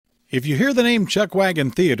If you hear the name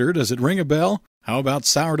Chuckwagon Theater, does it ring a bell? How about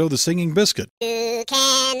Sourdough the Singing Biscuit? You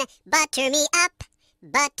can butter me up,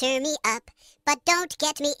 but don't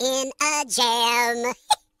get me in a jam.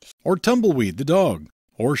 Or Tumbleweed the Dog?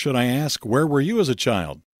 Or should I ask, where were you as a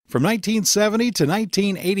child? From 1970 to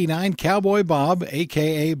 1989, Cowboy Bob,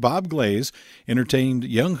 a.k.a. Bob Glaze, entertained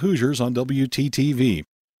young Hoosiers on WTTV.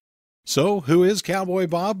 So, who is Cowboy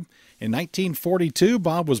Bob? In 1942,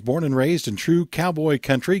 Bob was born and raised in true cowboy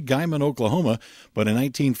country, Guymon, Oklahoma, but in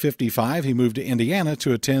 1955 he moved to Indiana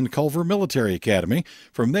to attend Culver Military Academy.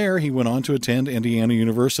 From there, he went on to attend Indiana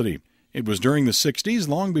University. It was during the 60s,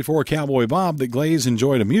 long before Cowboy Bob, that Glaze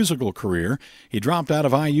enjoyed a musical career. He dropped out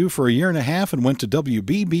of IU for a year and a half and went to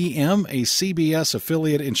WBBM, a CBS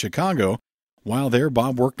affiliate in Chicago. While there,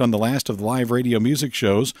 Bob worked on the last of the live radio music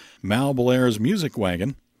shows, Mal Belair's Music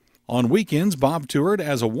Wagon. On weekends, Bob toured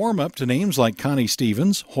as a warm-up to names like Connie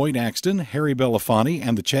Stevens, Hoyt Axton, Harry Belafonte,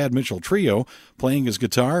 and the Chad Mitchell Trio, playing his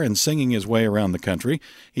guitar and singing his way around the country.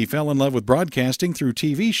 He fell in love with broadcasting through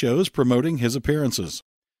TV shows promoting his appearances.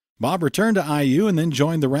 Bob returned to IU and then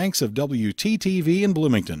joined the ranks of WTTV in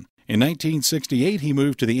Bloomington. In 1968, he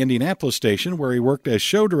moved to the Indianapolis station, where he worked as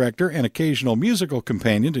show director and occasional musical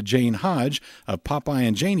companion to Jane Hodge of Popeye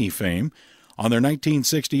and Janie fame. On their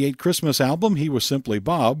 1968 Christmas album, he was simply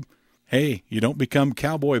Bob. Hey, you don't become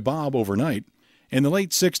Cowboy Bob overnight. In the late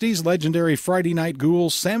 60s, legendary Friday night ghoul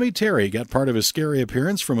Sammy Terry got part of his scary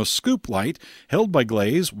appearance from a scoop light held by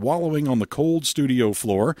Glaze wallowing on the cold studio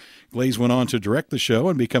floor. Glaze went on to direct the show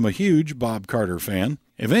and become a huge Bob Carter fan.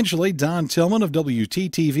 Eventually, Don Tillman of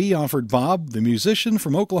WTTV offered Bob, the musician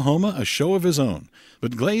from Oklahoma, a show of his own.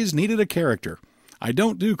 But Glaze needed a character. I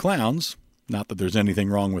don't do clowns. Not that there's anything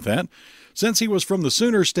wrong with that. Since he was from the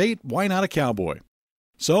Sooner State, why not a cowboy?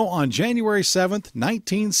 So, on January 7th,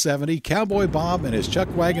 1970, Cowboy Bob and his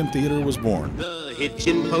Chuckwagon Theater was born. The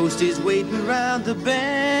hitching post is waiting round the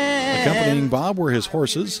bend. Accompanying Bob were his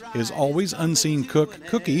horses, his always unseen cook,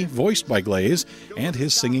 Cookie, voiced by Glaze, and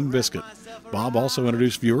his singing biscuit. Bob also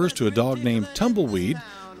introduced viewers to a dog named Tumbleweed.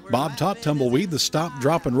 Bob taught Tumbleweed the stop,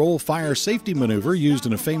 drop, and roll fire safety maneuver used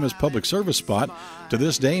in a famous public service spot. To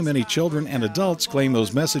this day, many children and adults claim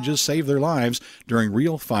those messages saved their lives during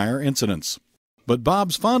real fire incidents. But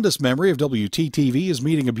Bob's fondest memory of WTTV is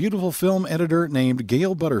meeting a beautiful film editor named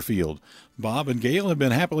Gail Butterfield. Bob and Gail have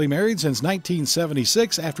been happily married since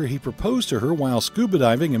 1976 after he proposed to her while scuba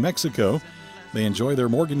diving in Mexico. They enjoy their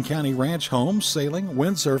Morgan County ranch homes, sailing,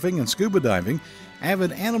 windsurfing, and scuba diving.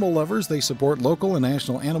 Avid animal lovers, they support local and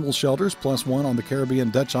national animal shelters, plus one on the Caribbean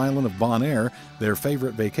Dutch island of Bonaire, their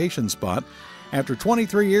favorite vacation spot. After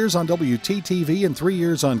 23 years on WTTV and 3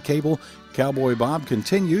 years on cable, Cowboy Bob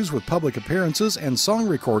continues with public appearances and song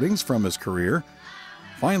recordings from his career.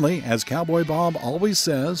 Finally, as Cowboy Bob always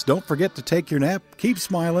says, don't forget to take your nap, keep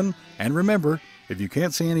smiling, and remember, if you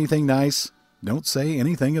can't say anything nice, don't say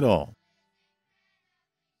anything at all.